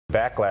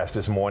Backlash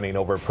this morning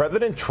over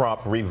President Trump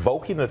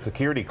revoking the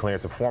security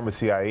clearance of former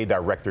CIA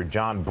Director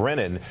John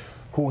Brennan,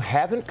 who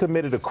hasn't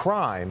committed a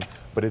crime,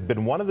 but has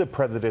been one of the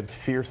president's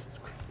fierce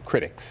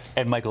critics.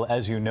 And Michael,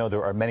 as you know,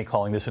 there are many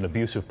calling this an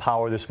abuse of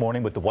power this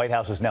morning, but the White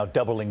House is now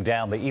doubling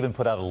down. They even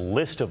put out a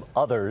list of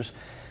others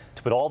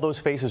to put all those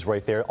faces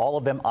right there, all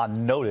of them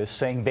on notice,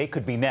 saying they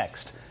could be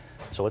next.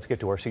 So let's get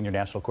to our senior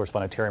national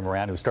correspondent, Terry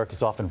Moran, who starts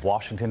us off in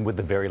Washington with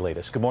the very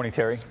latest. Good morning,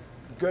 Terry.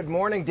 Good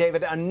morning,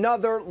 David.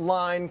 Another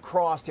line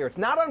crossed here. It's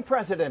not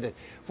unprecedented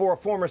for a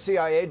former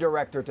CIA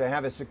director to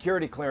have his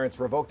security clearance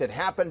revoked. It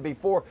happened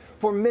before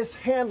for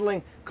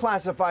mishandling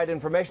classified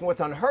information.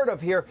 What's unheard of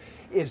here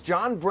is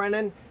John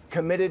Brennan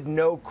committed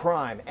no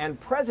crime. And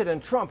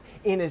President Trump,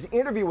 in his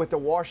interview with the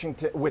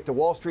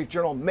Wall Street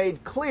Journal,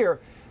 made clear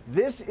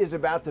this is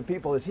about the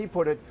people, as he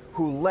put it,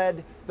 who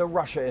led the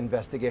Russia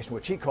investigation,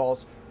 which he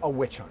calls a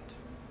witch hunt.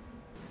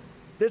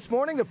 This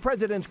morning, the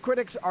president's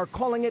critics are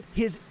calling it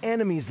his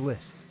enemies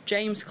list.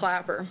 James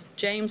Clapper,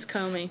 James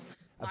Comey.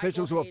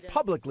 Officials who have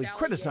publicly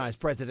criticized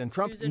President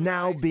Trump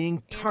now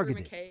being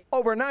targeted.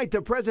 Overnight,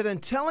 the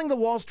president telling the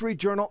Wall Street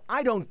Journal,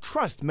 I don't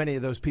trust many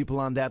of those people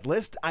on that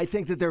list. I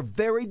think that they're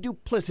very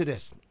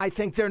duplicitous. I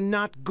think they're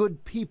not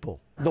good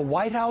people. The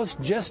White House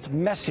just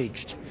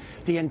messaged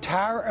the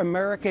entire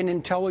American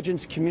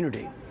intelligence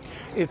community.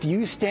 If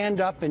you stand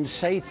up and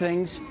say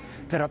things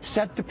that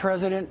upset the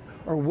president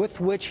or with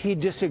which he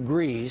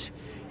disagrees,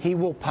 he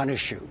will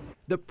punish you.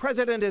 The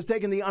president has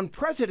taken the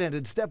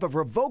unprecedented step of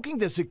revoking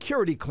the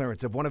security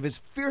clearance of one of his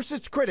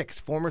fiercest critics,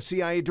 former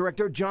CIA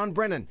Director John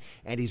Brennan,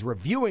 and he's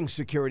reviewing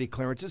security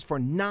clearances for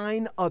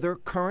 9 other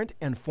current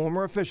and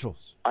former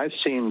officials. I've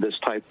seen this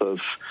type of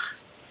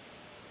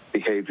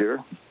behavior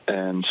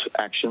and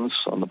actions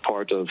on the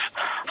part of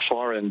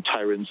foreign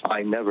tyrants.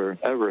 I never,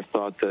 ever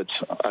thought that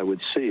I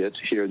would see it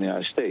here in the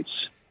United States.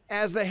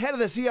 As the head of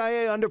the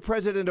CIA under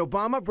President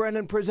Obama,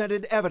 Brennan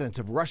presented evidence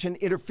of Russian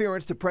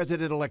interference to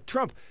President-elect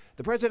Trump.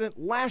 The president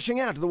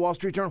lashing out to the Wall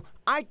Street Journal,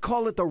 I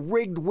call it the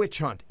rigged witch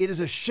hunt. It is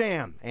a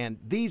sham, and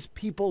these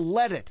people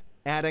led it,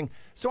 adding,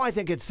 so I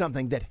think it's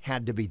something that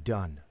had to be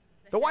done.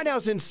 The White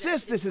House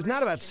insists this is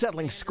not about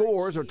settling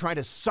scores or trying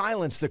to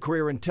silence the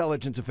career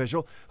intelligence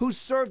official who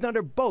served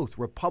under both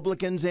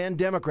Republicans and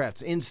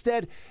Democrats.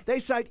 Instead, they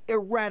cite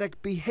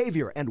erratic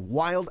behavior and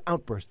wild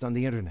outbursts on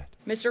the internet.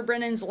 Mr.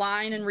 Brennan's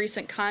line and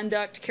recent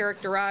conduct,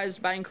 characterized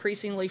by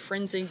increasingly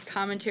frenzied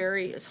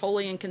commentary, is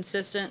wholly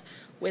inconsistent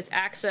with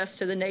access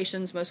to the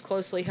nation's most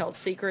closely held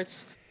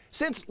secrets.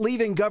 Since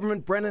leaving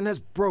government, Brennan has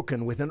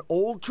broken with an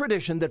old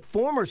tradition that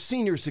former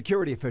senior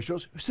security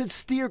officials should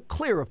steer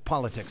clear of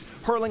politics,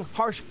 hurling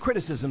harsh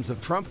criticisms of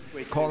Trump,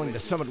 calling the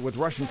summit with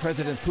Russian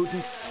President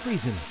Putin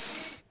treasonous.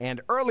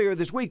 And earlier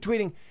this week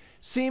tweeting,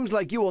 seems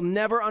like you will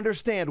never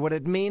understand what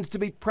it means to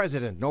be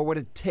president, nor what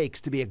it takes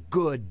to be a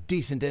good,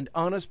 decent, and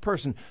honest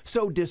person.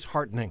 So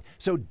disheartening,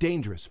 so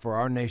dangerous for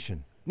our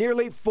nation.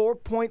 Nearly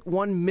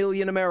 4.1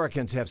 million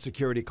Americans have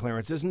security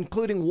clearances,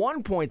 including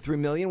 1.3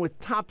 million with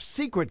top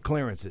secret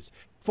clearances.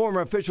 Former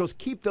officials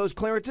keep those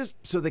clearances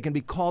so they can be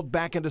called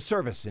back into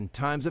service in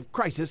times of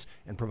crisis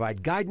and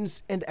provide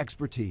guidance and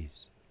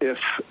expertise.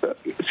 If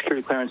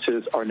security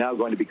clearances are now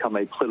going to become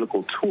a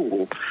political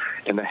tool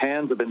in the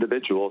hands of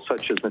individuals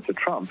such as Mr.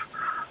 Trump,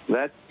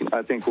 that,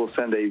 I think, will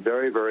send a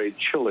very, very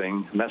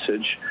chilling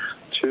message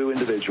to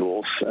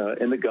individuals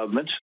in the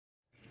government.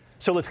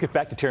 So let's get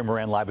back to Terry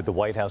Moran live at the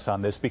White House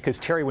on this, because,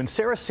 Terry, when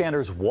Sarah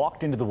Sanders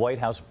walked into the White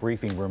House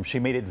briefing room, she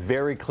made it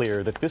very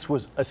clear that this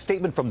was a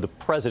statement from the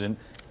president.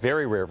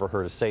 Very rare for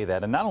her to say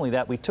that. And not only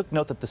that, we took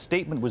note that the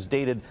statement was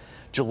dated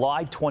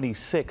July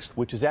 26th,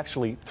 which is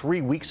actually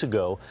 3 weeks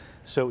ago.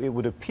 So it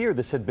would appear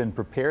this had been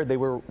prepared. They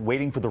were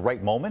waiting for the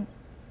right moment.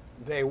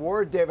 They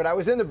were, David. I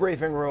was in the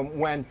briefing room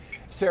when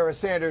Sarah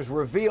Sanders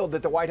revealed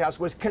that the White House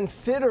was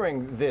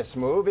considering this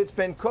move. It's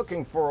been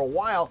cooking for a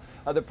while.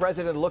 The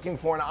president looking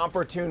for an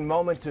opportune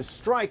moment to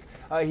strike.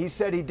 He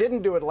said he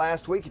didn't do it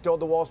last week. He told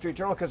the Wall Street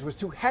Journal because it was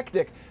too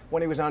hectic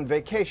when he was on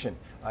vacation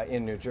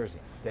in New Jersey.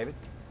 David?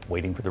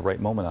 Waiting for the right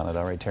moment on it.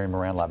 All right, Terry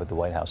Moran live at the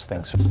White House.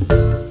 Thanks.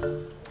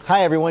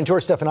 Hi, everyone.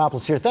 George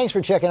Stephanopoulos here. Thanks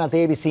for checking out the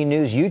ABC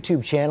News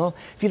YouTube channel.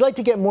 If you'd like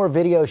to get more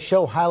videos,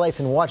 show highlights,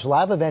 and watch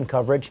live event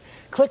coverage,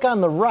 click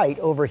on the right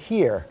over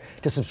here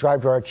to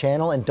subscribe to our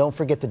channel. And don't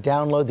forget to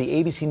download the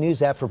ABC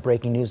News app for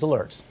breaking news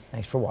alerts.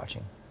 Thanks for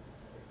watching.